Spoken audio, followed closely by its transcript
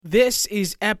This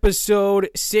is episode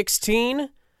 16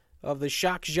 of the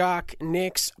Shock Jock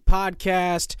Knicks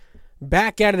podcast.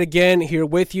 Back at it again here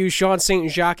with you, Sean St.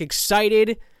 Jacques.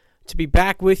 Excited to be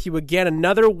back with you again.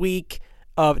 Another week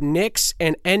of Knicks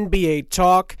and NBA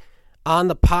talk on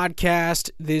the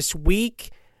podcast this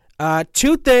week.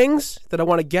 Two things that I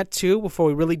want to get to before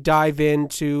we really dive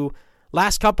into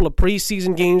last couple of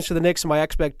preseason games for the Knicks and my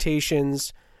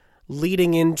expectations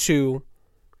leading into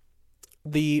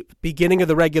the beginning of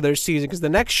the regular season, because the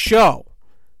next show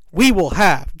we will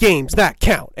have games that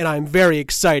count, and I'm very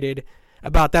excited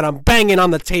about that. I'm banging on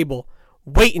the table,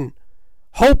 waiting,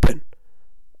 hoping,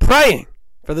 praying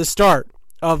for the start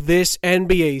of this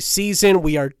NBA season.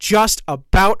 We are just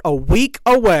about a week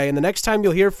away, and the next time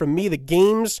you'll hear from me, the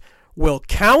games will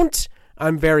count.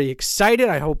 I'm very excited.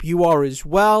 I hope you are as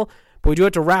well. But we do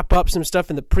have to wrap up some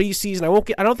stuff in the preseason.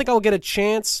 I don't think I'll get a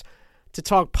chance to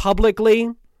talk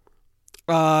publicly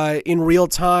in real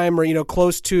time or,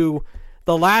 close to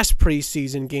the last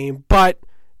preseason game, but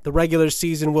the regular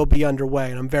season will be underway,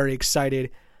 and I'm very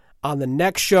excited on the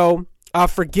next show.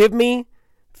 Forgive me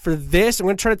for this. I'm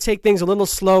going to try to take things a little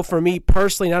slow for me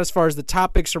personally, not as far as the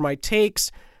topics or my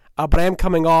takes, but I am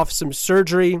coming off some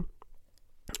surgery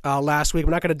last week.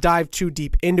 I'm not going to dive too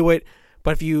deep into it,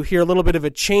 but if you hear a little bit of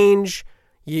a change,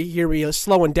 you hear me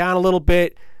slowing down a little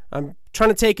bit. I'm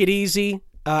trying to take it easy.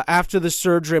 After the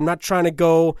surgery, I'm not trying to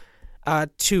go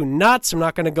too nuts. I'm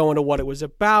not going to go into what it was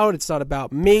about. It's not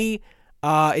about me.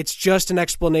 It's just an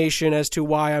explanation as to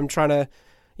why I'm trying to,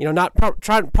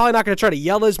 probably not going to try to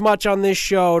yell as much on this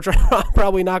show.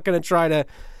 Probably not going to try to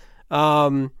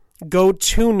go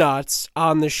too nuts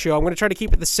on the show. I'm going to try to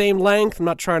keep it the same length. I'm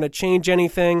not trying to change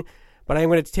anything, but I'm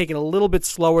going to take it a little bit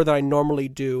slower than I normally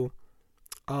do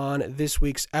on this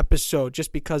week's episode,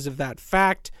 just because of that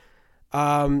fact.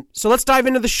 So let's dive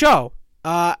into the show.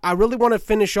 I really want to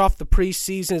finish off the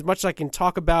preseason as much as I can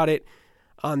talk about it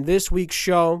on this week's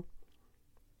show.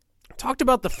 Talked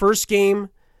about the first game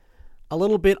a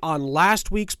little bit on last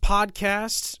week's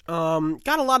podcast.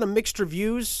 Got a lot of mixed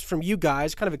reviews from you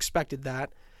guys. Kind of expected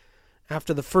that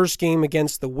after the first game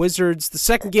against the Wizards. The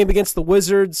second game against the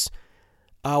Wizards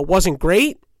wasn't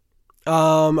great.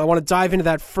 I want to dive into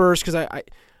that first because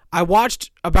I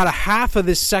watched about a half of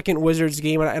this second Wizards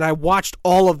game, and I watched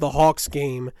all of the Hawks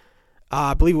game.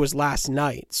 I believe it was last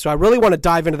night. So I really want to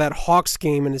dive into that Hawks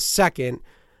game in a second.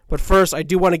 But first, I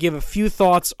do want to give a few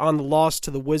thoughts on the loss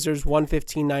to the Wizards,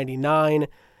 115-99.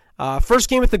 First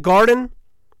game at the Garden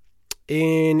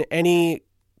in any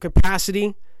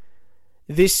capacity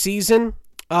this season.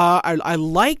 I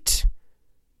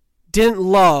didn't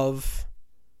love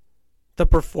the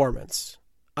performance.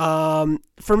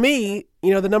 For me,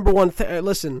 the number one thing,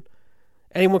 listen,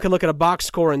 anyone can look at a box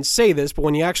score and say this, but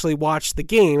when you actually watch the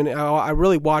game, and I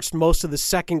really watched most of the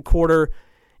second quarter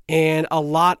and a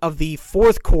lot of the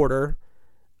fourth quarter,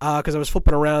 because I was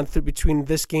flipping around between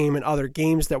this game and other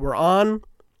games that were on.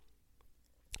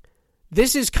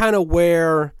 This is kind of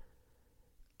where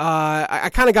I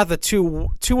kind of got the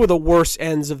two of the worst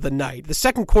ends of the night. The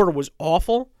second quarter was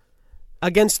awful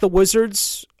against the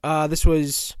Wizards. This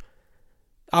was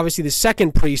obviously the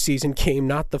second preseason game,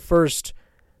 not the first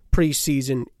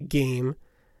preseason game.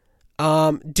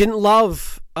 Didn't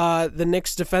love the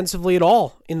Knicks defensively at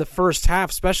all in the first half,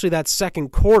 especially that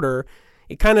second quarter.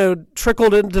 It kind of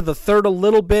trickled into the third a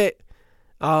little bit.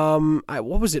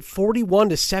 What was it,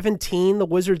 41-17? The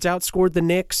Wizards outscored the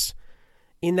Knicks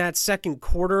in that second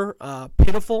quarter.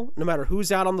 Pitiful, no matter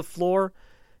who's out on the floor.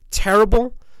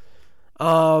 Terrible.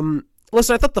 Listen,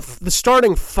 I thought the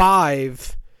starting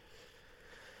five,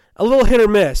 a little hit or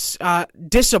miss.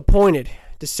 Disappointed,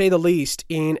 to say the least,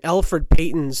 in Elfrid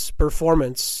Payton's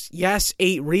performance. Yes,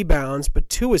 8 rebounds, but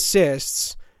 2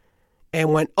 assists,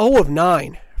 and went 0 of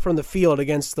 9 from the field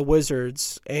against the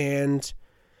Wizards. And,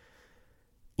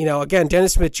 again,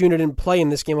 Dennis Smith Jr. didn't play in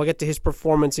this game. I'll get to his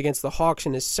performance against the Hawks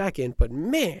in a second. But,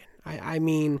 man, I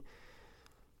mean,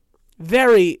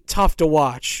 very tough to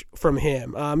watch from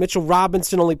him. Mitchell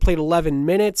Robinson only played 11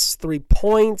 minutes, 3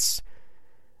 points.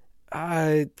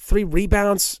 3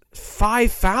 rebounds,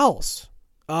 5 fouls.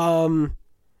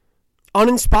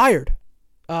 Uninspired.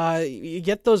 You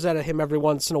get those out of him every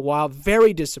once in a while.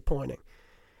 Very disappointing.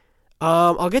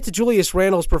 I'll get to Julius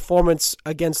Randle's performance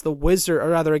against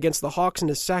against the Hawks in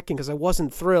a second, because I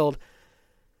wasn't thrilled.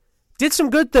 Did some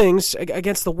good things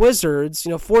against the Wizards.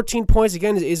 14 points,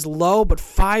 again, is low, but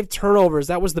 5 turnovers.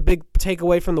 That was the big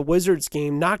takeaway from the Wizards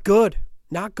game. Not good.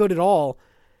 Not good at all.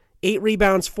 8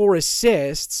 rebounds, 4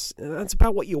 assists. That's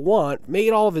about what you want.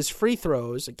 Made all of his free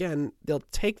throws. Again, they'll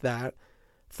take that.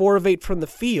 4 of 8 from the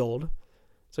field.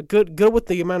 So good with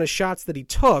the amount of shots that he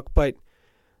took, but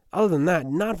other than that,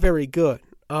 not very good.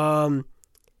 The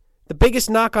biggest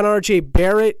knock on RJ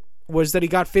Barrett was that he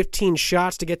got 15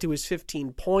 shots to get to his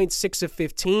 15 points, 6 of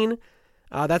 15.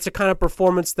 That's a kind of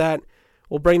performance that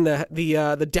will bring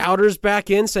the doubters back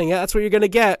in, saying, yeah, that's what you're going to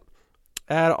get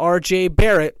at RJ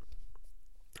Barrett.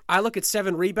 I look at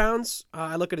 7 rebounds.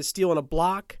 I look at a steal and a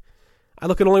block. I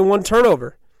look at only 1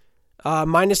 turnover.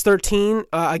 Minus 13,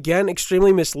 again,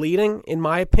 extremely misleading in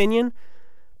my opinion.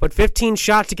 But 15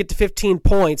 shots to get to 15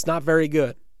 points, not very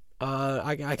good.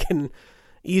 I can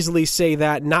easily say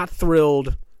that. Not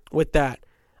thrilled with that.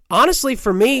 Honestly,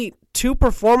 for me, 2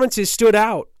 performances stood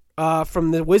out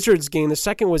from the Wizards game, the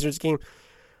second Wizards game.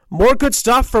 More good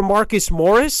stuff from Marcus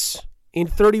Morris in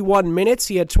 31 minutes.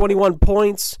 He had 21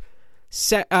 points,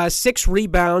 6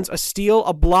 rebounds, a steal,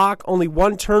 a block, only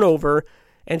 1 turnover,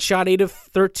 and shot 8 of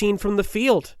 13 from the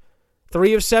field.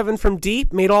 3 of 7 from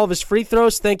deep, made all of his free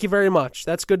throws. Thank you very much.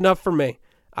 That's good enough for me.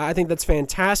 I think that's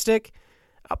fantastic.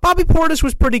 Bobby Portis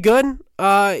was pretty good.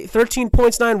 13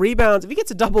 points, 9 rebounds. If he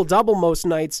gets a double-double most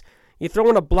nights, you throw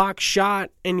in a block shot,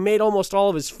 and he made almost all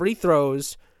of his free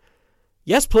throws.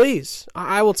 Yes, please.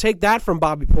 I will take that from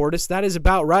Bobby Portis. That is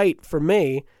about right for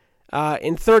me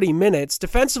in 30 minutes.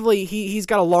 Defensively, he's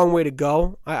got a long way to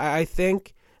go, I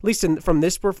think, at least from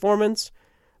this performance.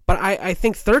 But I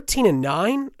think 13 and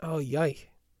 9? Oh,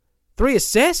 yike. 3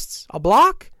 assists? A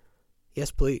block?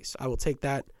 Yes, please. I will take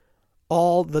that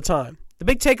all the time. The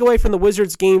big takeaway from the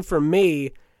Wizards game for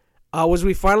me was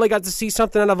we finally got to see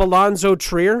something out of Alonzo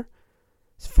Trier.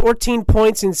 14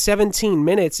 points in 17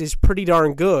 minutes is pretty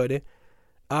darn good.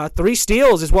 3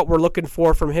 steals is what we're looking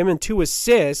for from him and 2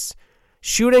 assists.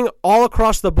 Shooting all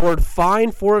across the board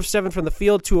fine. 4 of 7 from the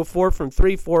field, 2 of 4 from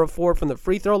 3, 4 of 4 from the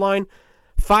free throw line.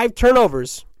 5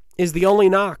 turnovers is the only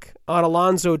knock on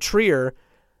Alonzo Trier.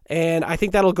 And I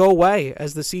think that'll go away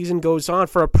as the season goes on.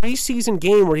 For a preseason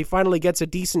game where he finally gets a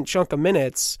decent chunk of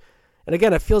minutes, and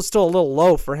again, it feels still a little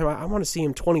low for him. I want to see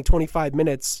him 20, 25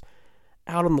 minutes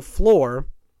out on the floor.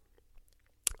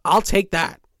 I'll take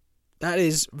that. That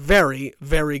is very,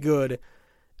 very good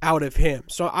out of him.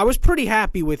 So I was pretty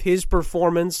happy with his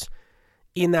performance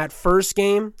in that first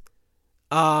game.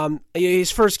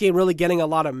 His first game really getting a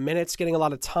lot of minutes, getting a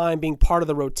lot of time, being part of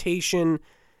the rotation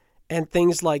and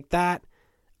things like that.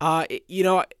 I'm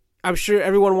sure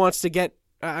everyone wants to get,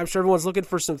 I'm sure everyone's looking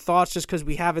for some thoughts just because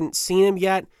we haven't seen him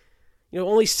yet.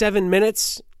 Only 7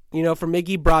 minutes, from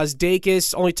Iggy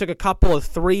Brazdeikis, only took a couple of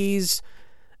threes,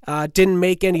 didn't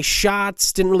make any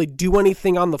shots, didn't really do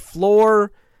anything on the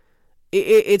floor.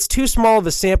 It's too small of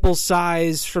a sample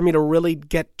size for me to really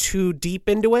get too deep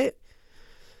into it.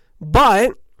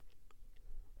 But,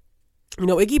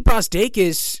 Iggy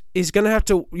Brazdeikis is going to have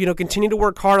to, continue to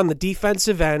work hard on the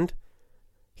defensive end.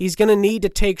 He's going to need to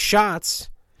take shots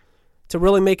to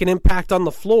really make an impact on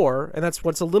the floor, and that's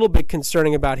what's a little bit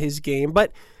concerning about his game.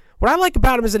 But what I like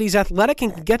about him is that he's athletic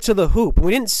and can get to the hoop, and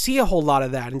we didn't see a whole lot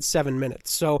of that in 7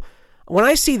 minutes. So when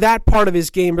I see that part of his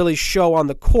game really show on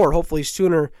the court, hopefully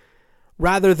sooner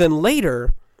rather than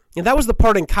later, and that was the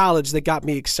part in college that got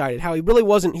me excited, how he really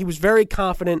wasn't, he was very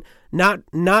confident,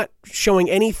 not showing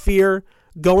any fear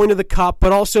going to the cup,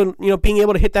 but also, being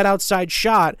able to hit that outside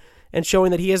shot and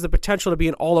showing that he has the potential to be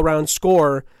an all-around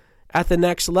scorer at the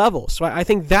next level. So I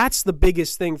think that's the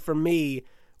biggest thing for me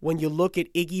when you look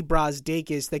at Iggy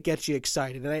Brazdeikis that gets you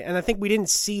excited. And I think we didn't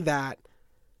see that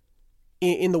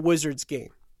in the Wizards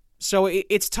game. So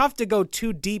it's tough to go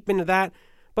too deep into that.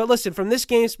 But listen, from this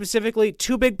game specifically,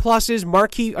 2 big pluses,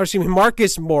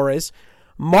 Marcus Morris.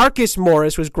 Marcus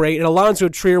Morris was great, and Alonzo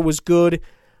Trier was good.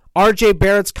 RJ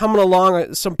Barrett's coming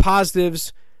along, some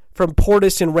positives from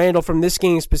Portis and Randall from this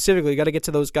game specifically. Got to get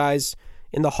to those guys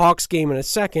in the Hawks game in a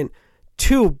second.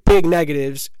 2 big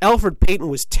negatives. Elfrid Payton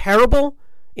was terrible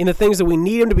in the things that we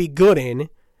need him to be good in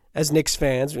as Knicks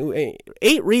fans.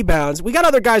 8 rebounds. We got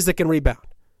other guys that can rebound.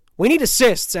 We need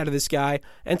assists out of this guy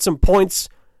and some points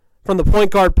from the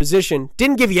point guard position.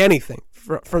 Didn't give you anything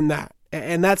from that.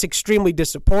 And that's extremely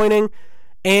disappointing.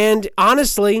 And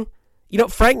honestly,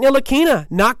 Frank Ntilikina,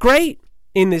 not great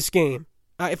in this game.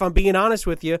 If I'm being honest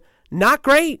with you, not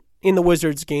great in the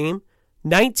Wizards game.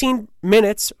 19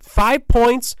 minutes, 5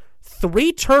 points,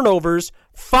 3 turnovers,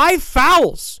 5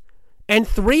 fouls, and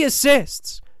 3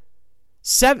 assists.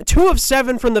 2 of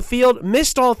 7 from the field,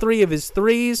 missed all 3 of his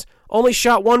threes, only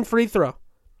shot 1 free throw.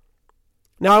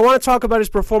 Now, I want to talk about his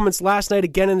performance last night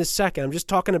again in a second. I'm just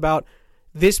talking about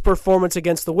this performance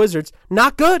against the Wizards.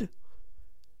 Not good.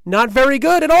 Not very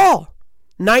good at all.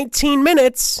 19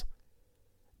 minutes.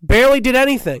 Barely did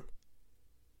anything.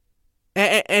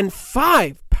 And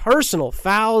 5 personal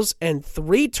fouls and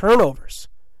 3 turnovers.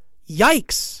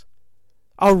 Yikes.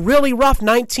 A really rough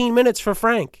 19 minutes for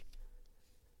Frank.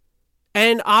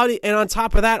 And on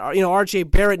top of that, R.J.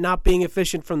 Barrett not being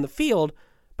efficient from the field.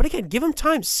 But again, give him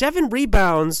time. 7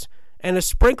 rebounds and a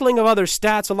sprinkling of other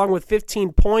stats along with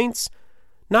 15 points.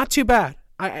 Not too bad.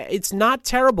 It's not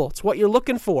terrible. It's what you're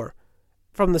looking for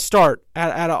from the start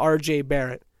at R.J.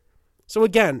 Barrett. So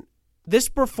again, this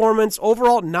performance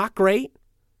overall not great,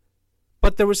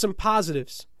 but there were some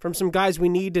positives from some guys we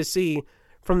need to see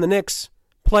from the Knicks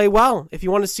play well if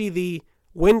you want to see the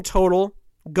win total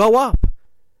go up.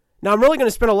 Now, I'm really going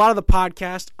to spend a lot of the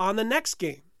podcast on the next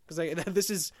game because this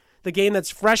is the game that's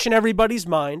fresh in everybody's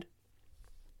mind.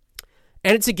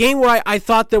 And it's a game where I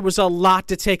thought there was a lot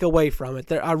to take away from it.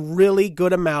 There a really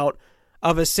good amount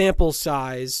of a sample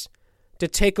size to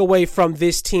take away from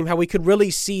this team, how we could really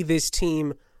see this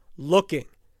team looking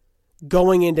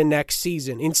going into next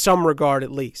season, in some regard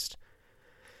at least.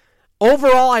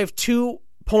 Overall, I have 2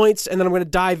 points, and then I'm going to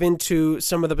dive into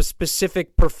some of the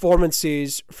specific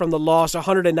performances from the loss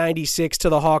 196 to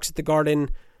the Hawks at the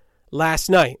Garden last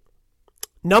night.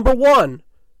 Number 1,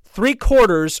 3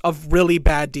 quarters of really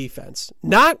bad defense.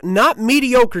 Not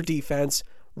mediocre defense,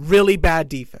 really bad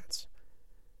defense.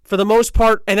 For the most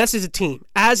part, and that's as a team.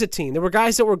 As a team. There were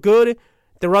guys that were good.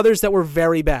 There were others that were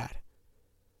very bad.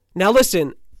 Now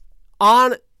listen,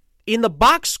 in the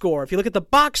box score, if you look at the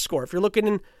box score, if you're looking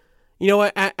in,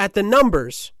 at the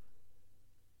numbers,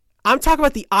 I'm talking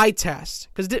about the eye test,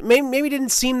 because maybe it didn't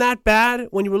seem that bad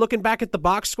when you were looking back at the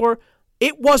box score.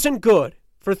 It wasn't good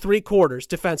for 3 quarters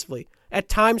defensively. At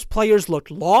times, players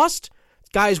looked lost.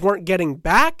 Guys weren't getting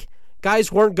back. Guys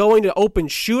weren't going to open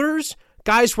shooters.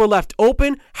 Guys were left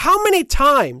open. How many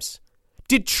times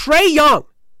did Trae Young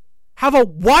have a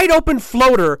wide open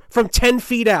floater from 10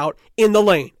 feet out in the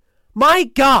lane? My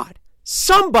God,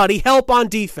 somebody help on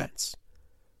defense.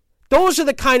 Those are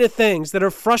the kind of things that are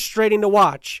frustrating to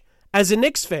watch as a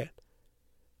Knicks fan.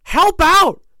 Help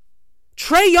out.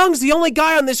 Trae Young's the only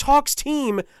guy on this Hawks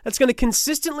team that's going to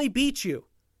consistently beat you.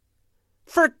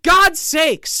 For God's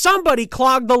sake, somebody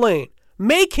clog the lane.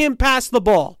 Make him pass the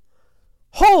ball.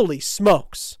 Holy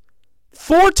smokes.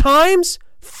 4 times?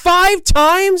 5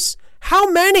 times? How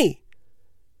many?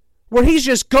 Where he's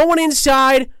just going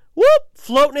inside, whoop,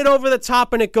 floating it over the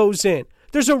top and it goes in.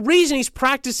 There's a reason he's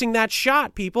practicing that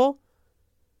shot, people.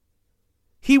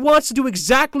 He wants to do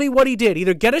exactly what he did.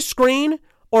 Either get a screen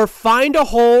or find a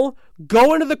hole,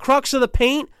 go into the crux of the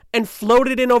paint, and float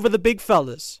it in over the big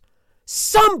fellas.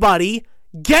 Somebody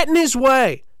get in his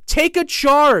way. Take a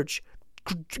charge.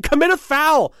 Commit a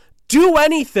foul. Do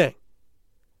anything.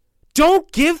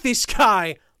 Don't give this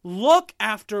guy look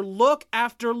after look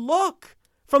after look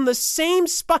from the same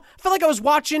spot. I felt like I was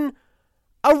watching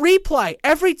a replay.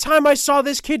 Every time I saw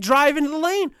this kid drive into the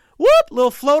lane, whoop,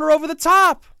 little floater over the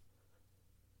top.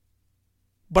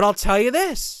 But I'll tell you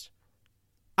this.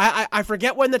 I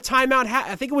forget when the timeout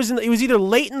I think it was either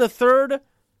late in the third.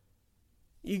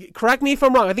 You correct me if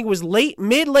I'm wrong. I think it was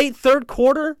mid-late third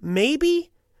quarter,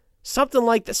 maybe? Something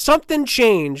like that. Something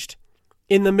changed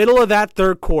in the middle of that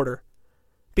third quarter.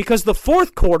 Because the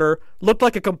fourth quarter looked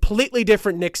like a completely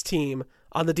different Knicks team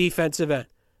on the defensive end.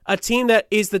 A team that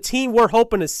is the team we're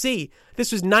hoping to see.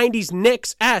 This was 90s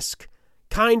Knicks-esque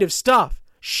kind of stuff.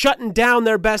 Shutting down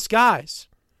their best guys.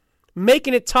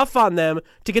 Making it tough on them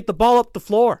to get the ball up the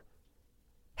floor.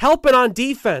 Helping on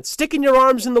defense. Sticking your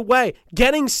arms in the way.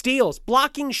 Getting steals.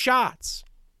 Blocking shots.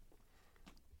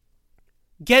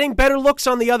 Getting better looks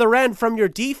on the other end from your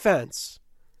defense.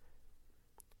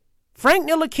 Frank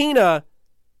Ntilikina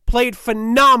played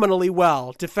phenomenally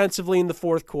well defensively in the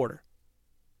fourth quarter.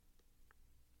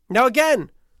 Now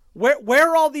again, where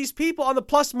are all these people on the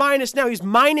plus minus now? He's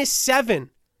 -7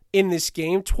 in this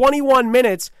game. 21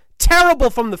 minutes. Terrible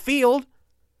from the field.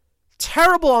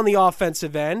 Terrible on the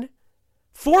offensive end.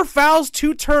 4 fouls,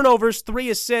 2 turnovers, 3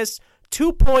 assists,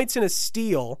 2 points and a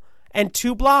steal, and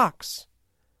 2 blocks.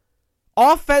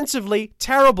 Offensively,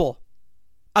 terrible.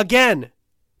 Again,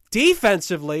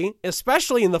 defensively,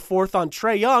 especially in the fourth on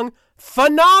Trae Young,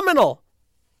 phenomenal.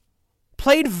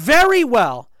 Played very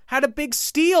well. Had a big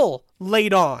steal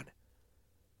late on.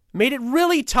 Made it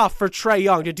really tough for Trae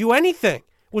Young to do anything.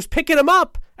 Was picking him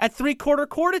up at 3/4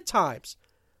 court at times.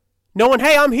 Knowing,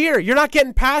 hey, I'm here. You're not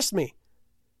getting past me.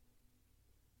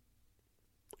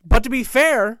 But to be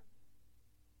fair,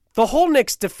 the whole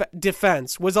Knicks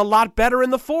defense was a lot better in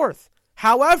the fourth.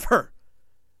 However,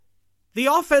 the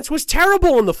offense was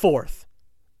terrible in the fourth,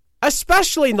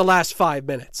 especially in the last 5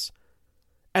 minutes.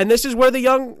 And this is where the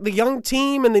young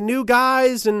team and the new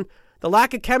guys and the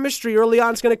lack of chemistry early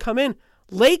on is going to come in.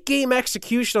 Late game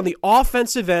execution on the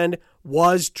offensive end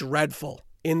was dreadful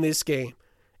in this game.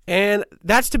 And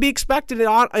that's to be expected, in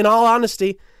all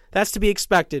honesty. That's to be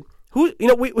expected.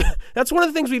 That's one of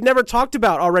the things we've never talked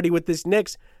about already with this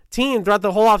Knicks team throughout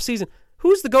the whole offseason.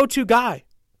 Who's the go-to guy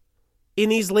in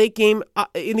these late game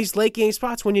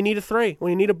spots when you need a three,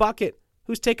 when you need a bucket?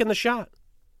 Who's taking the shot?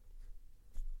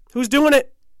 Who's doing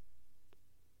it?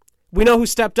 We know who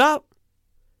stepped up.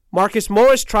 Marcus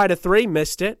Morris tried a three,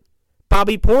 missed it.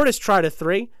 Bobby Portis tried a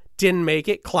three, didn't make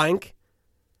it, clank.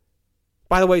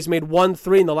 By the way, he's made 1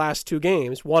 3 in the last 2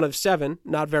 games, 1 of 7,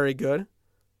 not very good.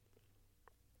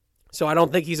 So I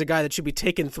don't think he's a guy that should be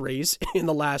taking threes in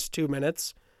the last 2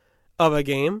 minutes of a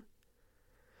game.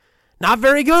 Not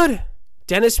very good.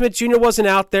 Dennis Smith Jr. wasn't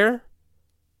out there.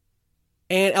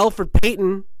 And Elfrid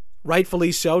Payton,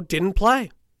 rightfully so, didn't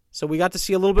play. So we got to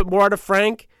see a little bit more out of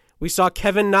Frank. We saw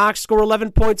Kevin Knox score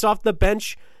 11 points off the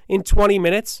bench in 20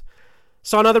 minutes.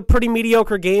 Saw another pretty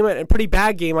mediocre game, a pretty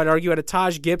bad game, I'd argue, out of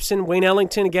Taj Gibson. Wayne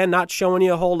Ellington, again, not showing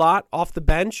you a whole lot off the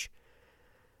bench.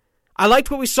 I liked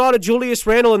what we saw to Julius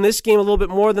Randle in this game a little bit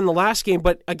more than the last game,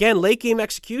 but again, late game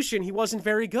execution, he wasn't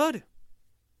very good.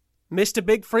 Missed a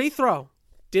big free throw.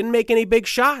 Didn't make any big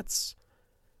shots.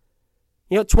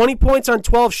 20 points on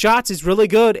 12 shots is really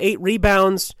good. 8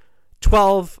 rebounds,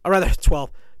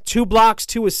 2 blocks,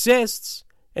 2 assists,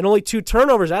 and only 2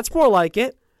 turnovers. That's more like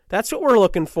it. That's what we're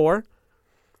looking for.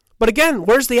 But again,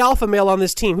 where's the alpha male on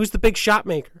this team? Who's the big shot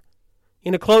maker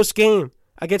in a close game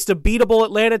against a beatable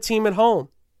Atlanta team at home?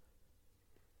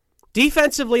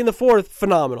 Defensively in the fourth,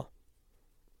 phenomenal.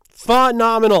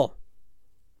 Phenomenal.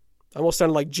 I almost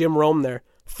sounded like Jim Rome there.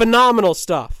 Phenomenal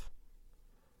stuff.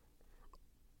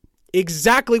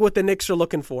 Exactly what the Knicks are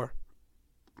looking for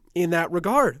in that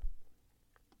regard.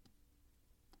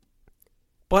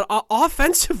 But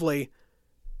offensively,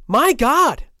 my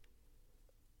God,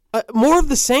 more of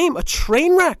the same, a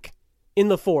train wreck in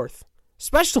the fourth,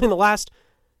 especially in the last,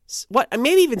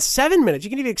 maybe even 7 minutes. You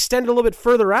can even extend it a little bit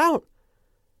further out.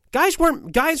 Guys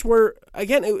were,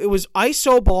 again, it was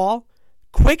iso ball,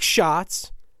 quick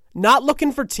shots, not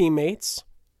looking for teammates,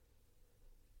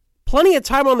 plenty of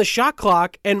time on the shot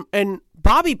clock, and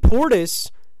Bobby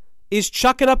Portis is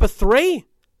chucking up a three.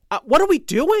 What are we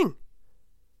doing?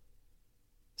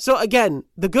 So again,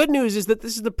 the good news is that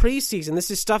this is the preseason.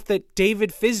 This is stuff that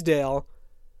David Fizdale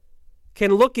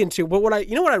can look into. But what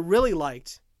I really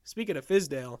liked, speaking of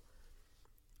Fizdale,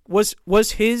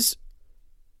 was his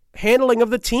handling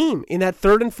of the team in that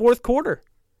third and fourth quarter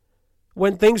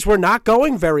when things were not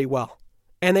going very well.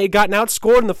 And they had gotten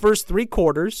outscored in the first 3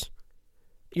 quarters.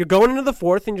 You're going into the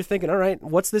fourth and you're thinking, all right,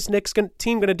 what's this Knicks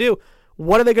team going to do?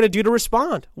 What are they going to do to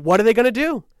respond? What are they going to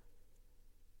do?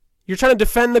 You're trying to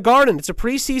defend the Garden. It's a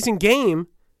preseason game,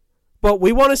 but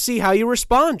we want to see how you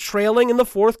respond trailing in the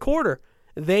fourth quarter.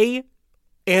 They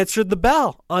answered the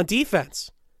bell on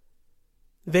defense.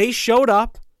 They showed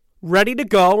up ready to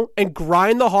go and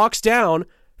grind the Hawks down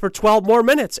for 12 more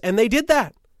minutes, and they did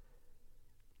that.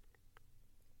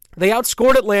 They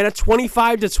outscored Atlanta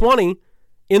 25-20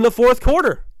 in the fourth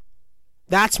quarter.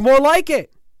 That's more like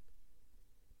it.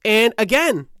 And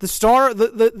again,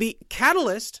 the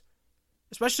catalyst,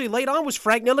 especially late on, was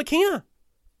Frank Ntilikina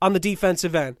on the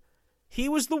defensive end. He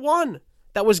was the one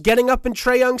that was getting up in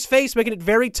Trae Young's face, making it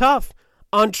very tough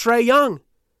on Trae Young.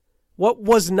 What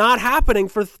was not happening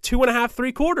for 2.5,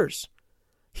 3 quarters.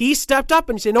 He stepped up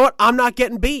and said, you know what, I'm not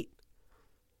getting beat.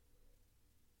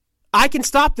 I can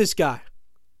stop this guy.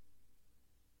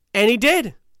 And he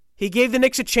did. He gave the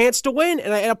Knicks a chance to win,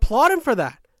 and I applaud him for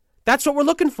that. That's what we're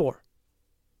looking for.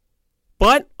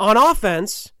 But on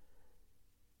offense,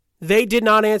 they did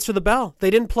not answer the bell. They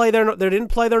didn't play their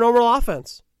normal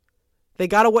offense. They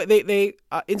got away. They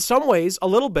in some ways a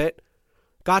little bit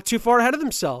got too far ahead of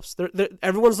themselves.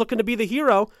 Everyone's looking to be the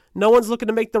hero. No one's looking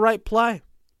to make the right play.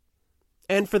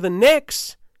 And for the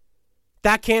Knicks,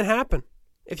 that can't happen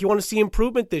if you want to see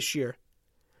improvement this year.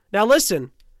 Now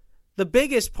listen, the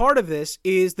biggest part of this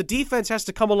is the defense has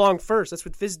to come along first. That's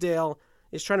what Fizdale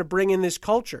is trying to bring in this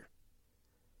culture.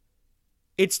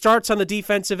 It starts on the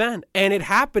defensive end, and it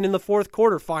happened in the fourth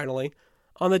quarter finally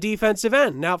on the defensive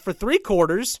end. Now, for 3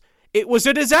 quarters, it was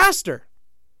a disaster.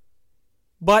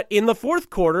 But in the fourth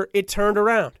quarter, it turned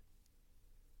around.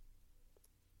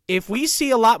 If we see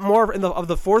a lot more of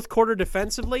the fourth quarter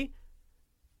defensively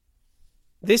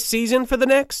this season for the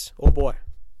Knicks, oh boy,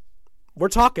 we're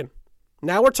talking.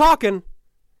 Now we're talking.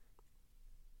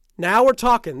 Now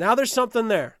there's something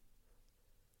there.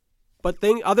 But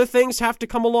other things have to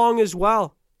come along as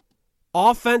well.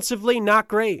 Offensively, not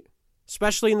great,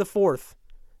 especially in the fourth.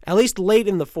 At least late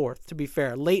in the fourth, to be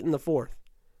fair. Late in the fourth.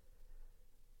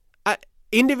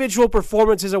 Individual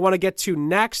performances I want to get to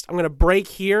next. I'm going to break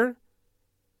here.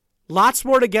 Lots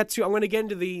more to get to. I'm going to get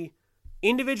into the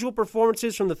individual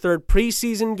performances from the third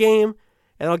preseason game,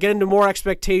 And I'll get into more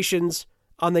expectations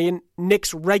on the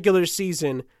Knicks regular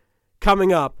season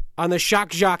coming up on the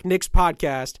Shock Jock Knicks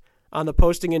podcast on the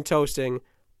Posting and Toasting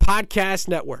Podcast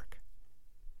Network.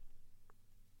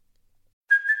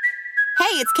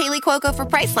 Hey, it's Kaylee Cuoco for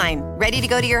Priceline. Ready to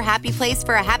go to your happy place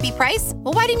for a happy price?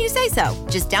 Well, why didn't you say so?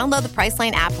 Just download the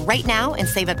Priceline app right now and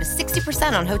save up to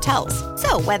 60% on hotels.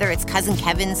 So whether it's Cousin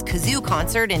Kevin's Kazoo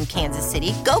Concert in Kansas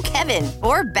City, go Kevin,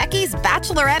 or Becky's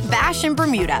Bachelorette Bash in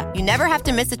Bermuda, you never have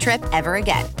to miss a trip ever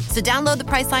again. So download the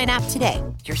Priceline app today.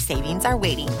 Your savings are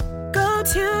waiting. Go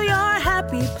to your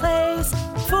happy place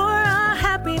for a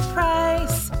happy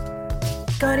price.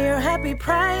 Go to your happy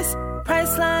price,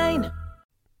 Priceline.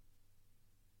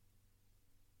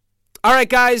 All right,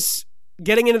 guys,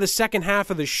 getting into the second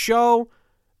half of the show,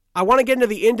 I want to get into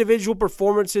the individual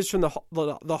performances from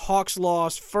the Hawks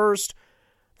loss first.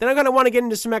 Then I'm going to want to get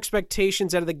into some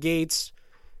expectations out of the gates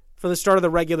for the start of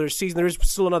the regular season. There is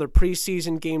still another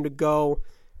preseason game to go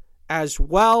as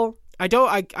well.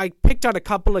 I picked out a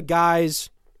couple of guys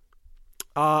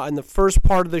in the first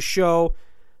part of the show,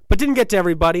 but didn't get to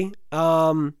everybody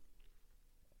that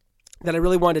I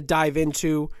really wanted to dive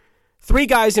into. 3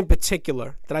 guys in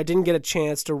particular that I didn't get a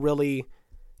chance to really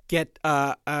get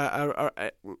get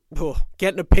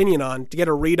an opinion on, to get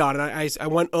a read on. And I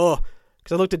went, because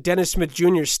I looked at Dennis Smith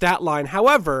Jr.'s stat line.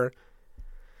 However,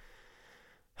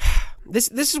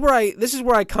 this is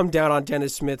where I come down on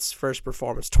Dennis Smith's first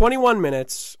performance. 21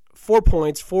 minutes, 4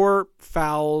 points, 4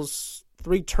 fouls,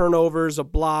 3 turnovers, a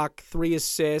block, 3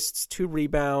 assists, 2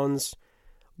 rebounds,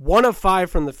 1 of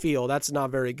 5 from the field. That's not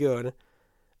very good.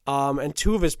 And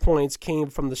 2 of his points came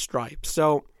from the stripe.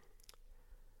 So,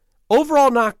 overall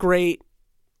not great,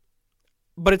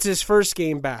 but it's his first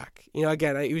game back. You know,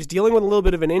 again, he was dealing with a little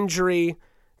bit of an injury.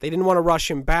 They didn't want to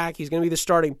rush him back. He's going to be the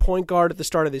starting point guard at the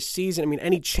start of this season. I mean,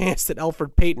 any chance that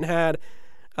Elfrid Payton had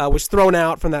was thrown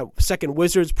out from that second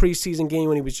Wizards preseason game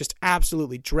when he was just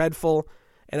absolutely dreadful,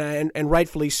 and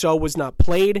rightfully so, was not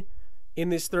played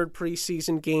in this third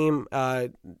preseason game.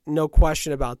 No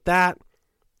question about that.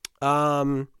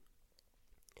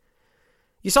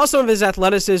 You saw some of his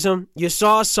athleticism. You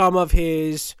saw some of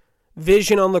his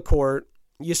vision on the court.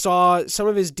 You saw some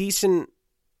of his decent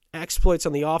exploits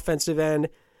on the offensive end.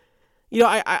 You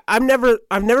know, I've never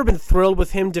been thrilled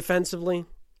with him defensively.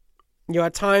 You know,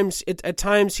 at times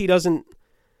he doesn't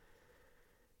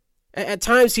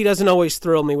always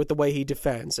thrill me with the way he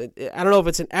defends. I don't know if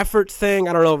it's an effort thing.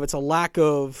 I don't know if it's a lack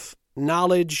of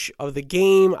knowledge of the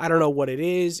game. I don't know what it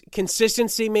is.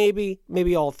 Consistency, maybe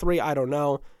all 3. I don't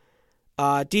know.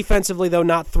 Defensively, though,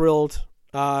 not thrilled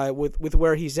with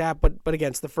where he's at. But again,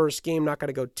 it's the first game. Not going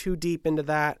to go too deep into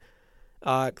that.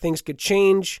 Things could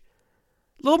change.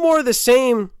 A little more of the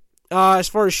same as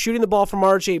far as shooting the ball from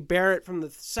R.J. Barrett from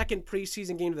the second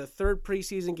preseason game to the third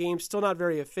preseason game. Still not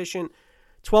very efficient.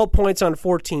 12 points on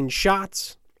 14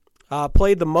 shots.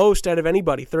 Played the most out of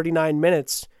anybody, 39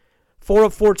 minutes. 4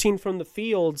 of 14 from the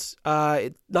fields.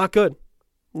 Not good.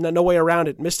 No way around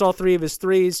it. Missed all 3 of his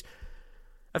threes.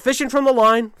 Efficient from the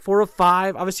line, 4 of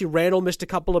 5. Obviously, Randall missed a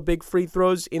couple of big free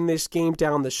throws in this game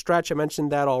down the stretch. I mentioned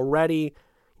that already.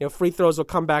 You know, free throws will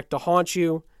come back to haunt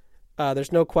you.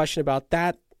 There's no question about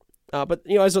that. But,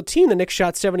 you know, as a team, the Knicks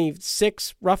shot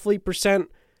 76% roughly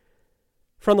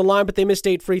from the line, but they missed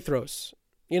 8 free throws.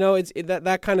 You know,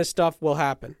 that kind of stuff will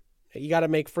happen. You got to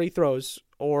make free throws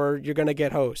or you're going to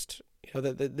get hosed. You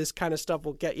know, this kind of stuff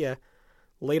will get you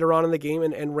later on in the game,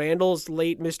 and Randall's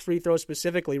late missed free throw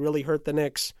specifically really hurt the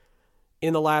Knicks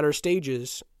in the latter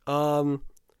stages. So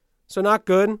not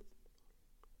good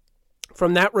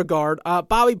from that regard.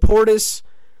 Bobby Portis,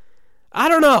 I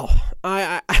don't know.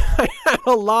 I have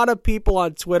a lot of people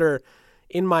on Twitter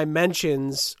in my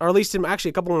mentions, or at least in actually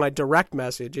a couple of my direct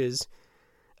messages,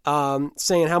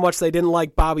 saying how much they didn't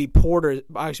like Bobby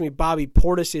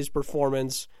Portis's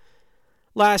performance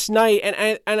last night,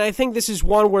 and I think this is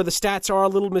one where the stats are a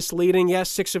little misleading. Yes,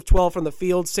 6 of 12 from the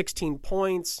field, 16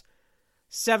 points,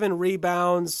 7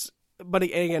 rebounds, but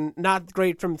again, not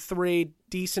great from 3,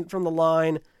 decent from the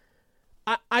line.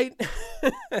 I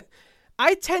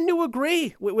I tend to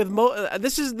agree with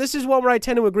this is one where I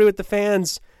tend to agree with the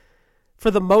fans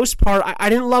for the most part. I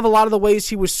didn't love a lot of the ways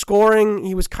he was scoring.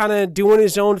 He was kind of doing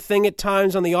his own thing at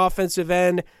times on the offensive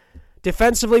end.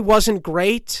 Defensively wasn't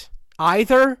great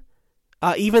either.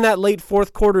 Even that late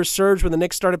fourth quarter surge when the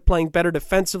Knicks started playing better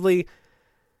defensively.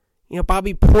 You know,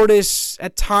 Bobby Portis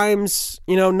at times,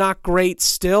 you know, not great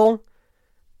still.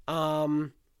 A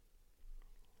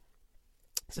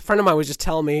friend of mine was just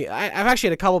telling me, I've actually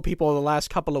had a couple people in the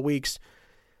last couple of weeks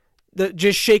that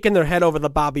just shaking their head over the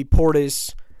Bobby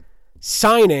Portis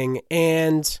signing,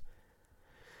 and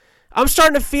I'm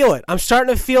starting to feel it. I'm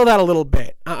starting to feel that a little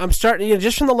bit. I'm starting,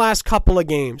 just from the last couple of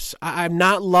games. I'm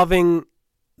not loving.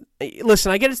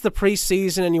 Listen, I get it's the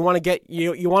preseason, and you want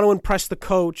to impress the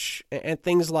coach and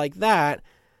things like that.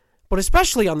 But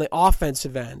especially on the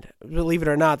offensive end, believe it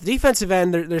or not, the defensive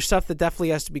end, there's stuff that definitely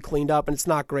has to be cleaned up, and it's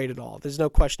not great at all. There's no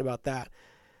question about that.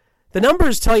 The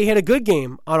numbers tell you he had a good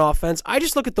game on offense. I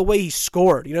just look at the way he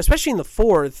scored, especially in the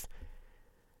fourth,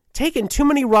 taking too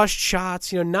many rushed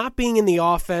shots, not being in the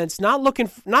offense, not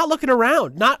looking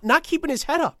around, not keeping his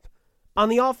head up on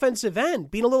the offensive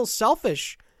end, being a little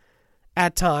selfish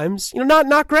at times.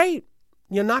 Not great.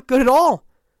 Not good at all,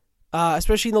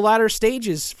 especially in the latter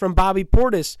stages from Bobby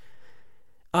Portis.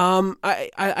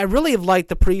 I really have liked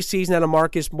the preseason out of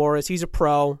Marcus Morris. He's a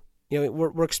pro.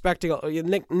 We're expecting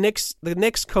the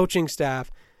Knicks coaching staff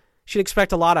should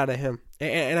expect a lot out of him.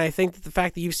 And I think that the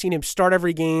fact that you've seen him start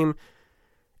every game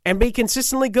and be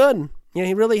consistently good,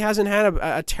 he really hasn't had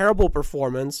a terrible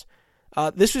performance.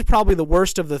 This was probably the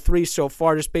worst of the three so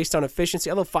far, just based on efficiency.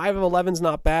 Although 5 of 11 is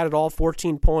not bad at all,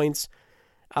 14 points.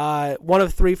 1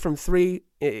 of 3 from 3,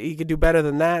 he could do better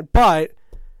than that. But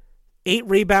 8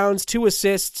 rebounds, 2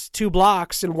 assists, 2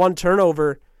 blocks, and 1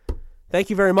 turnover. Thank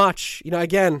you very much.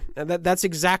 Again, that's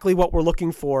exactly what we're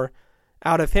looking for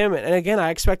out of him. And again, I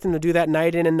expect him to do that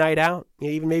night in and night out,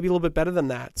 even maybe a little bit better than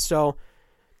that. So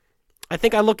I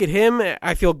think I look at him,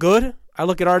 I feel good. I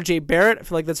look at R.J. Barrett, I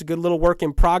feel like that's a good little work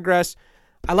in progress.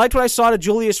 I liked what I saw to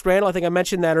Julius Randle. I think I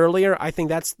mentioned that earlier. I think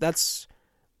that's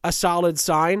a solid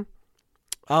sign.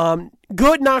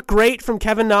 Good, not great from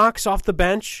Kevin Knox off the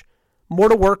bench. More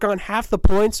to work on.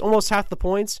 Almost half the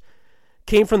points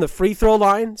came from the free throw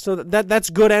line. So that's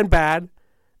good and bad.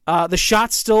 The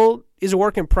shot still is a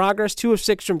work in progress. 2 of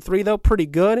 6 from 3, though. Pretty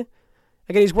good.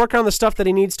 Again, he's working on the stuff that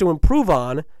he needs to improve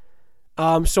on.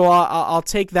 So I'll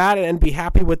take that and be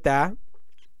happy with that.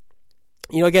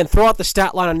 Again, throw out the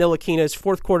stat line on Ntilikina's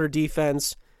fourth quarter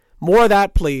defense. More of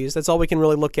that, please. That's all we can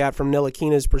really look at from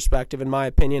Ntilikina's perspective, in my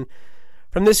opinion.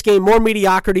 From this game, more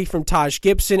mediocrity from Taj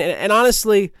Gibson. And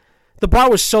honestly, the bar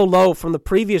was so low from the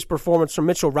previous performance from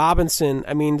Mitchell Robinson.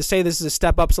 I mean, to say this is a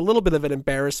step up is a little bit of an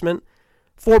embarrassment.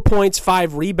 4 points,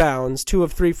 5 rebounds, 2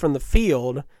 of 3 from the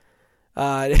field.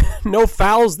 No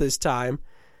fouls this time.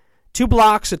 2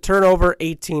 blocks, a turnover,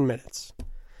 18 minutes.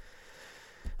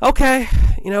 Okay,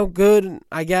 good,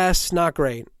 I guess, not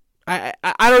great. I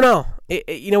don't know.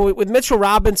 With Mitchell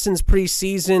Robinson's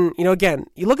preseason, again,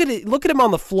 you look at him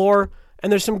on the floor,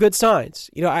 and there's some good signs.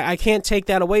 I can't take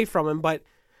that away from him, but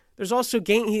there's also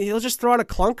he'll just throw out a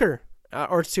clunker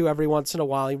or two every once in a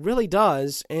while. He really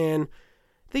does, and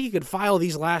I think you could file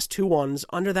these last 2 ones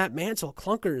under that mantle.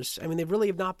 Clunkers, I mean, they really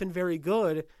have not been very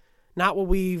good. Not what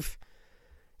we've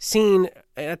seen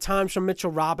at times from Mitchell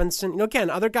Robinson.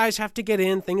 Again, other guys have to get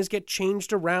in. Things get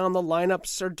changed around. The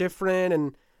lineups are different,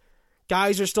 and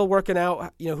guys are still working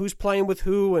out, who's playing with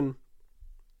who, and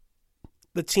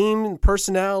the team and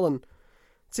personnel, and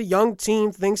it's a young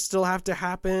team. Things still have to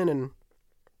happen, and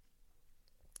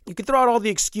you can throw out all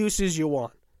the excuses you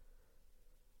want.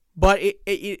 But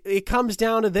it comes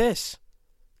down to this.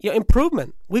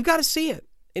 Improvement. We've got to see it.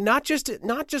 And not just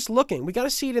looking. We got to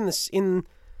see it in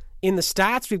the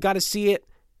stats. We've got to see it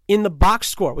in the box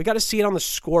score. We got to see it on the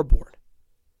scoreboard.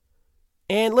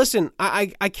 And listen, I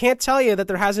can't tell you that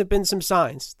there hasn't been some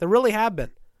signs. There really have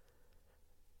been.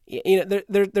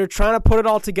 They're trying to put it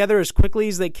all together as quickly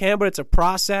as they can, but it's a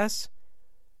process.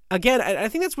 Again, I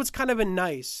think that's what's kind of been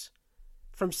nice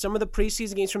from some of the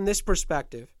preseason games from this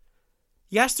perspective.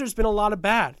 Yes, there's been a lot of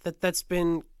bad that's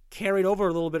been carried over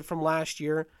a little bit from last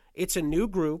year. It's a new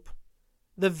group.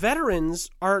 The veterans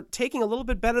are taking a little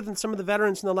bit better than some of the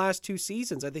veterans in the last 2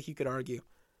 seasons, I think you could argue.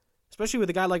 Especially with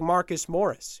a guy like Marcus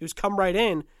Morris, who's come right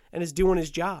in and is doing his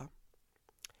job.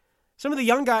 Some of the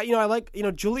young guys, I like,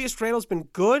 Julius Randle's been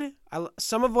good.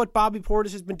 Some of what Bobby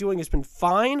Portis has been doing has been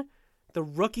fine. The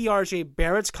rookie R.J.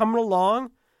 Barrett's coming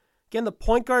along. Again, the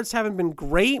point guards haven't been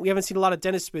great. We haven't seen a lot of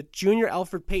Dennis Smith Jr.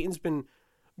 Elfrid Payton's been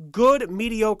good,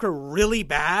 mediocre, really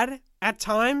bad at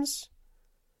times.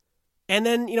 And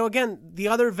then, again, the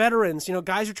other veterans,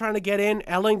 guys are trying to get in.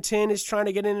 Ellington is trying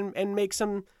to get in and make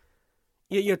some,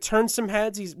 turn some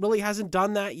heads. He really hasn't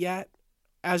done that yet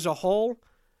as a whole.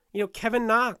 Kevin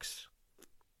Knox,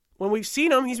 when we've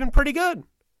seen him, he's been pretty good.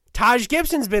 Taj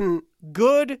Gibson's been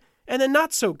good and then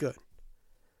not so good.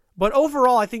 But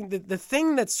overall, I think that the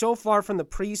thing that's so far from the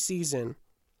preseason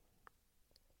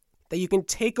that you can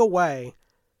take away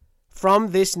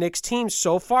from this Knicks team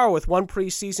so far with 1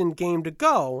 preseason game to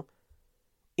go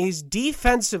is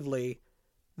defensively,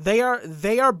 they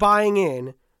are buying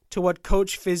in to what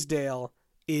Coach Fizdale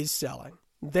is selling.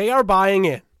 They are buying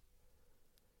in.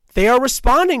 They are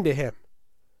responding to him,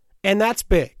 and that's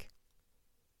big.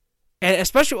 And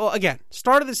especially, well, again,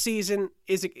 start of the season,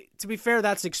 to be fair,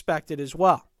 that's expected as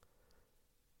well.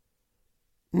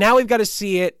 Now we've got to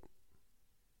see it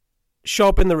show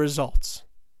up in the results.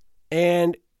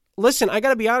 And listen, I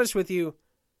got to be honest with you.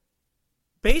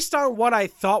 Based on what I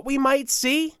thought we might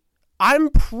see, I'm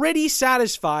pretty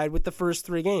satisfied with the first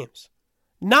 3 games.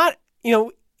 Not,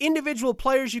 individual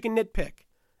players you can nitpick,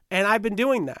 and I've been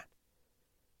doing that.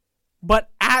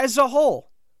 But as a whole,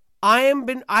 I've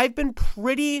been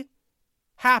pretty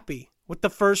happy with the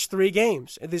first 3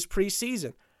 games of this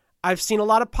preseason. I've seen a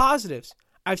lot of positives.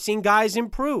 I've seen guys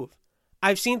improve.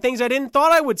 I've seen things I didn't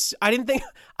think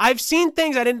I've seen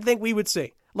things I didn't think we would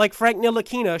see. Like Frank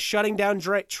Ntilikina shutting down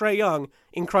Trae Young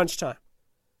in crunch time.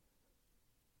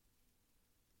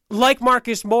 Like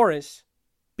Marcus Morris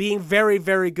being very,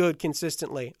 very good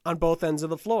consistently on both ends of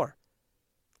the floor.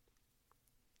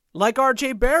 Like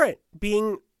RJ Barrett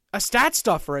being a stat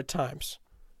stuffer at times.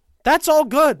 That's all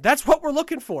good. That's what we're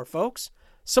looking for, folks.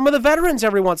 Some of the veterans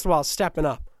every once in a while stepping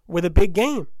up with a big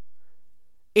game.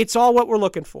 It's all what we're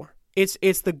looking for.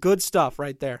 It's the good stuff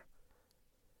right there.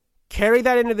 Carry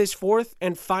that into this 4th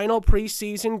and final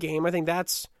preseason game. I think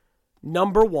that's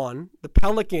number 1. The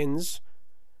Pelicans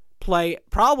play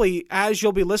probably as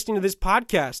you'll be listening to this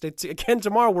podcast. It's again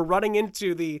tomorrow. We're running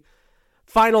into the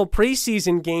final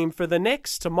preseason game for the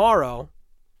Knicks tomorrow.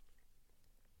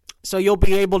 So you'll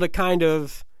be able to kind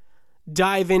of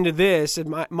dive into this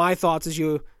and my thoughts as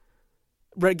you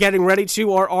getting ready to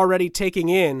or already taking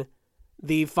in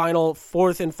the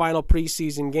 4th and final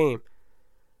preseason game.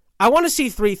 I want to see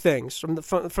 3 things from the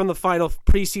final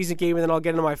preseason game, and then I'll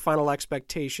get into my final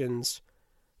expectations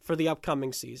for the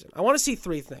upcoming season. I want to see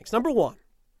 3 things. Number 1,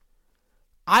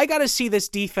 I got to see this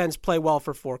defense play well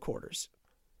for 4 quarters.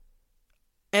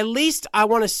 At least I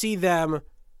want to see them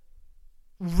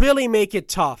really make it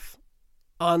tough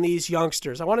on these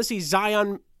youngsters. I want to see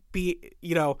Zion be,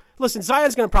 listen,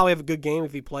 Zion's going to probably have a good game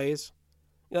if he plays.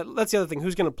 That's the other thing.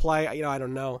 Who's going to play? I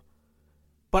don't know.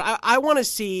 But I want to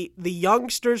see the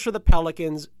youngsters for the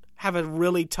Pelicans have a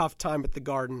really tough time at the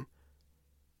Garden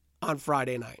on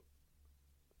Friday night.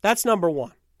 That's number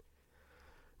 1.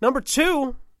 Number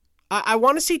 2, I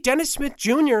want to see Dennis Smith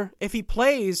Jr., if he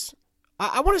plays,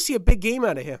 I want to see a big game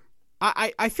out of him.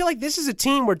 I feel like this is a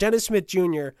team where Dennis Smith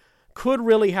Jr. could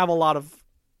really have a lot of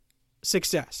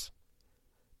success.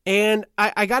 And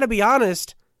I got to be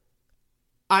honest,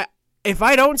 if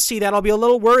I don't see that, I'll be a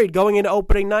little worried going into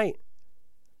opening night.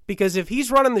 Because if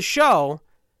he's running the show,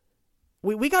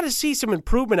 we got to see some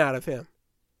improvement out of him.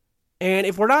 And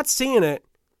if we're not seeing it,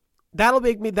 that'll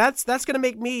make me that's going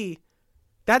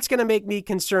to make me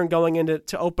concerned going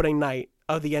into opening night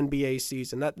of the NBA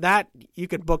season. That you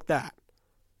could book that.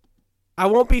 I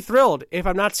won't be thrilled if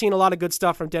I'm not seeing a lot of good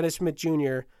stuff from Dennis Smith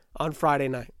Jr. on Friday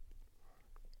night.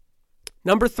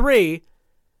 Number 3,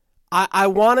 I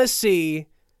want to see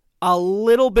a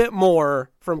little bit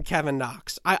more from Kevin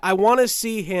Knox. I want to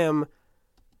see him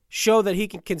show that he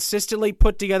can consistently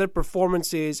put together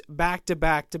performances back to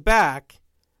back to back.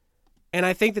 And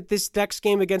I think that this next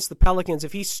game against the Pelicans,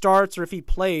 if he starts or if he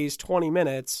plays 20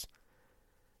 minutes,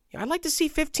 I'd like to see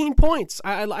 15 points.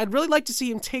 I'd really like to see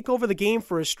him take over the game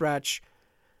for a stretch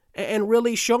and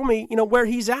really show me, where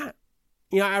he's at.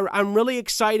 I'm really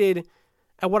excited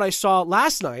at what I saw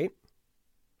last night,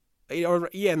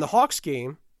 in the Hawks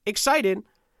game. Excited,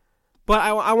 but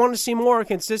I want to see more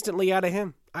consistently out of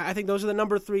him. I think those are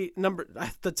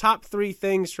the top 3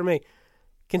 things for me.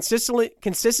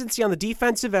 Consistency on the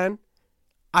defensive end.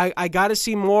 I got to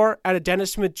see more out of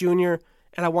Dennis Smith Jr.,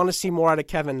 and I want to see more out of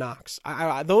Kevin Knox.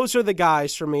 Those are the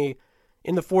guys for me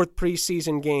in the 4th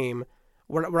preseason game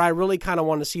where I really kind of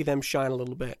want to see them shine a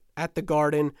little bit at the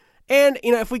Garden. And,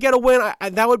 if we get a win,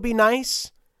 that would be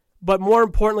nice. But more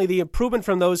importantly, the improvement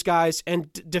from those guys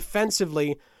and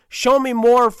defensively, show me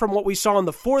more from what we saw in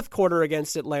the 4th quarter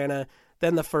against Atlanta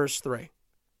than the first 3.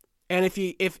 And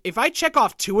if I check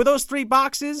off 2 of those 3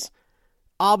 boxes,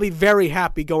 I'll be very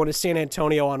happy going to San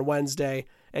Antonio on Wednesday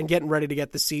and getting ready to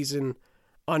get the season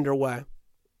underway.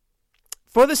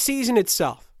 For the season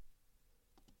itself,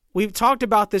 we've talked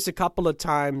about this a couple of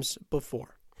times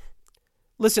before.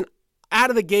 Listen, out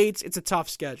of the gates, it's a tough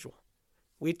schedule.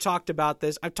 We talked about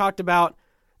this. I've talked about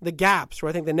the gaps where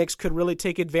I think the Knicks could really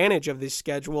take advantage of this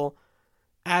schedule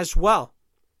as well.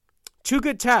 2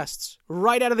 good tests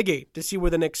right out of the gate to see where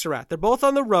the Knicks are at. They're both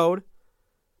on the road,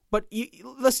 but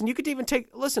you could even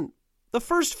take the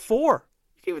first 4.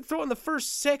 You could even throw in the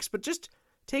first 6, but just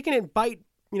taking it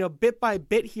bit by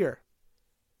bit here.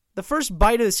 The first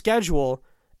bite of the schedule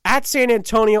at San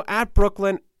Antonio, at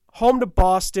Brooklyn, home to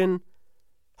Boston,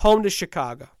 home to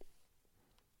Chicago.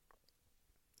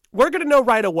 we're going to know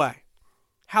right away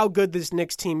how good this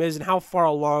Knicks team is and how far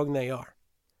along they are.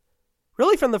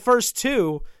 Really from the first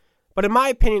two, but in my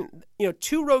opinion,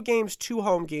 2 road games, 2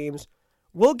 home games,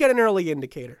 we'll get an early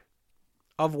indicator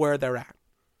of where they're at.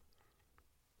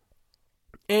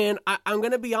 And I'm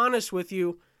going to be honest with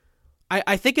you,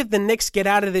 I think if the Knicks get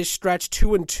out of this stretch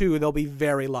 2-2, they'll be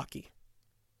very lucky.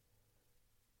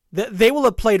 They will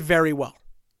have played very well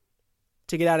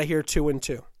to get out of here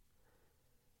 2-2.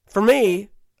 For me,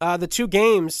 the 2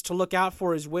 games to look out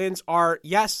for as wins are,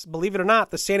 yes, believe it or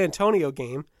not, the San Antonio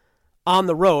game on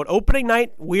the road. Opening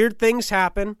night, weird things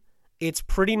happen. It's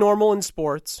pretty normal in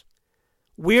sports.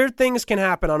 Weird things can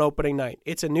happen on opening night.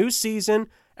 It's a new season.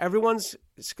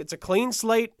 It's a clean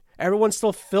slate. Everyone's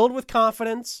still filled with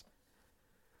confidence.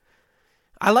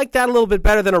 I like that a little bit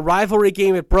better than a rivalry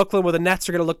game at Brooklyn where the Nets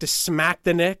are going to look to smack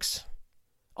the Knicks.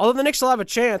 Although the Knicks will have a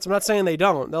chance. I'm not saying they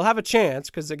don't. They'll have a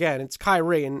chance because, again, it's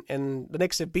Kyrie, and the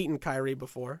Knicks have beaten Kyrie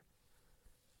before.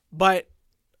 But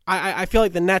I feel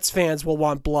like the Nets fans will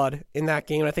want blood in that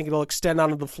game, and I think it'll extend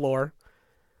onto the floor.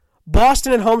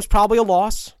 Boston at home's probably a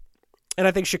loss, and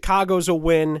I think Chicago's a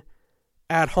win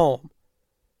at home.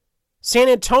 San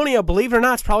Antonio, believe it or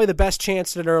not, is probably the best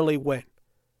chance at an early win.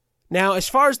 Now, as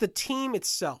far as the team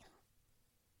itself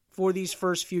for these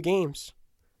first few games,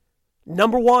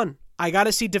 number 1, I got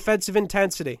to see defensive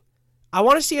intensity. I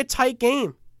want to see a tight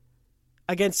game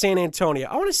against San Antonio.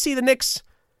 I want to see the Knicks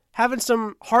having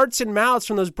some hearts and mouths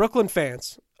from those Brooklyn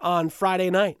fans on Friday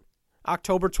night,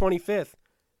 October 25th.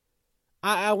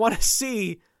 I want to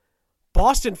see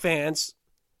Boston fans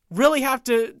really have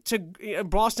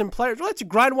Boston players really have to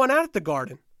grind one out at the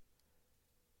Garden.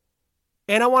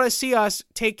 And I want to see us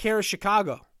take care of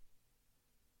Chicago.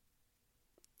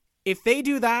 If they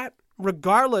do that,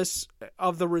 regardless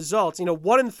of the results,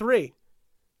 1-3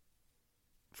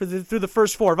 through the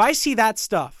first 4, if I see that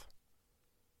stuff,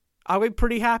 I'll be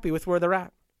pretty happy with where they're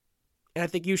at. And I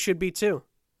think you should be too.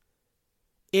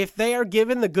 If they are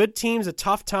giving the good teams a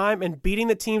tough time and beating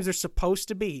the teams they're supposed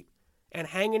to beat and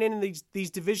hanging in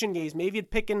these division games, maybe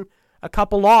picking a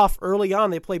couple off early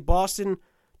on. They play Boston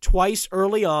twice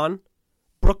early on,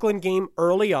 Brooklyn game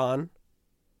early on,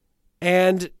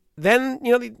 and then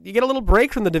you get a little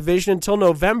break from the division until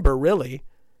November, really.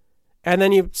 And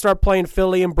then you start playing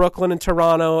Philly and Brooklyn and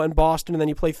Toronto and Boston, and then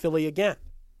you play Philly again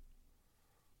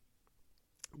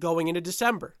going into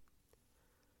December.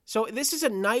 So this is a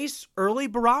nice early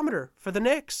barometer for the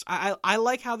Knicks. I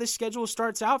like how this schedule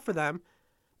starts out for them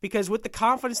because with the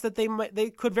confidence that they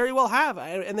could very well have,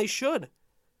 and they should,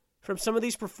 from some of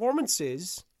these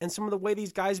performances and some of the way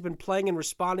these guys have been playing and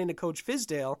responding to Coach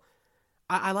Fizdale,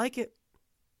 I like it.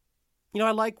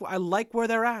 I like where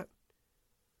they're at.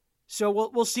 So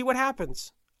we'll see what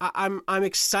happens. I'm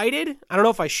excited. I don't know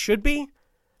if I should be,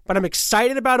 but I'm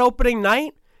excited about opening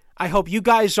night. I hope you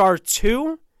guys are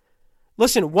too.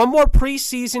 Listen, one more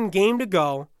preseason game to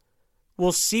go.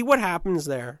 We'll see what happens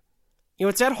there.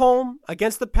 It's at home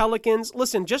against the Pelicans.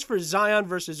 Listen, just for Zion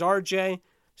versus RJ,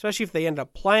 especially if they end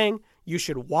up playing, you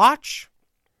should watch.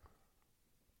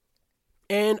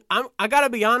 And I got to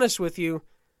be honest with you.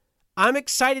 I'm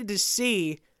excited to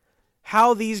see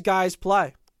how these guys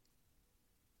play.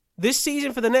 This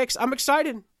season for the Knicks, I'm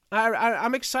excited.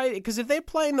 I'm excited because if they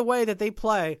play in the way that they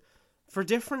play for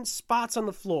different spots on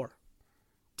the floor,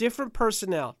 different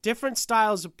personnel, different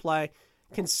styles of play,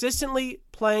 consistently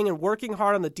playing and working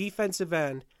hard on the defensive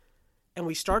end, and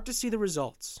we start to see the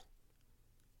results,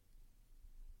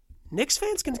 Knicks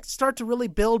fans can start to really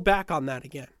build back on that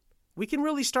again. We can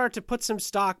really start to put some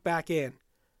stock back in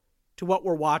to what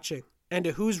we're watching and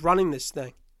to who's running this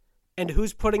thing and to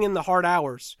who's putting in the hard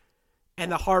hours and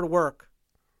the hard work,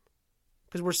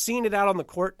 because we're seeing it out on the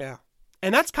court now.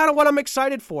 And that's kind of what I'm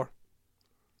excited for.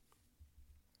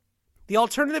 The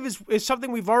alternative is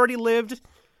something we've already lived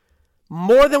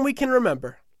more than we can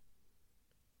remember.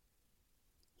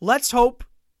 Let's hope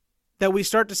that we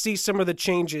start to see some of the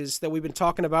changes that we've been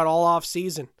talking about all off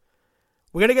season.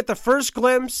 We're going to get the first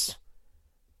glimpse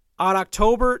on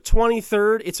October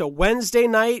 23rd. It's a Wednesday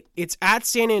night. It's at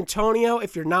San Antonio.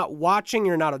 If you're not watching,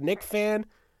 you're not a Knicks fan,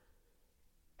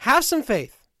 have some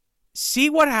faith. See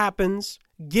what happens.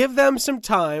 Give them some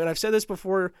time. And I've said this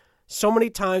before so many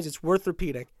times, it's worth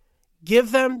repeating.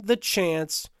 Give them the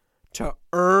chance to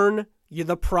earn you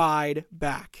the pride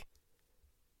back.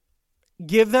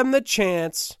 Give them the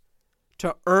chance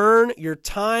to earn your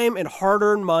time and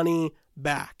hard-earned money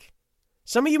back.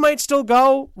 Some of you might still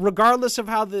go regardless of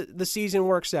how the season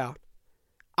works out.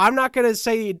 I'm not going to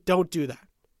say you don't do that.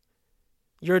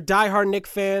 You're a diehard Knicks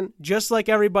fan, just like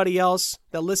everybody else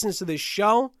that listens to this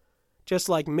show, just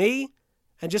like me,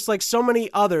 And just like so many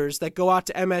others that go out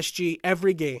to MSG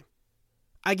every game,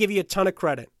 I give you a ton of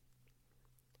credit.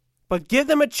 But give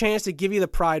them a chance to give you the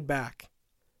pride back.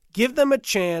 Give them a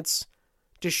chance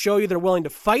to show you they're willing to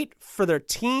fight for their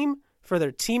team, for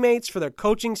their teammates, for their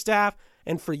coaching staff,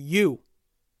 and for you,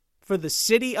 for the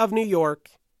city of New York,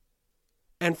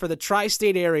 and for the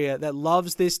tri-state area that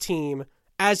loves this team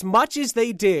as much as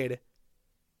they did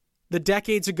the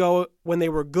decades ago when they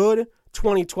were good,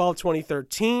 2012,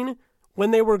 2013,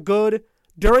 when they were good,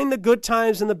 during the good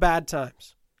times and the bad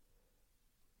times.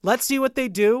 Let's see what they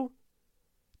do.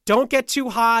 Don't get too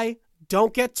high.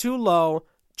 Don't get too low.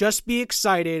 Just be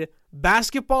excited.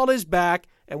 Basketball is back.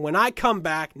 And when I come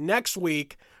back next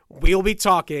week, we'll be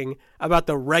talking about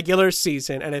the regular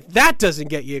season. And if that doesn't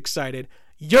get you excited,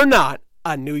 you're not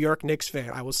a New York Knicks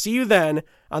fan. I will see you then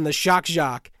on the Shock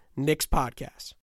Jock Knicks podcast.